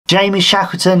Jamie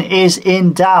Shackleton is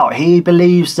in doubt. He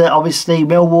believes that obviously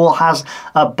Millwall has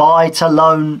a buy to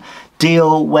loan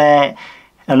deal, where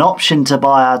an option to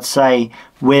buy, I'd say,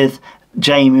 with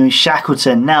Jamie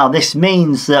Shackleton. Now this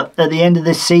means that at the end of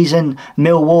this season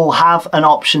Millwall have an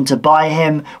option to buy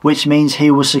him, which means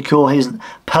he will secure his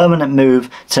permanent move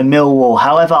to Millwall.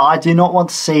 However, I do not want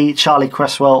to see Charlie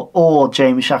Cresswell or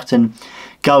Jamie Shackleton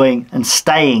going and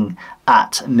staying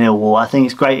at Millwall. I think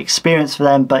it's great experience for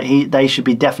them, but they should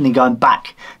be definitely going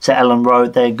back to Ellen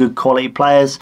Road. They're good quality players.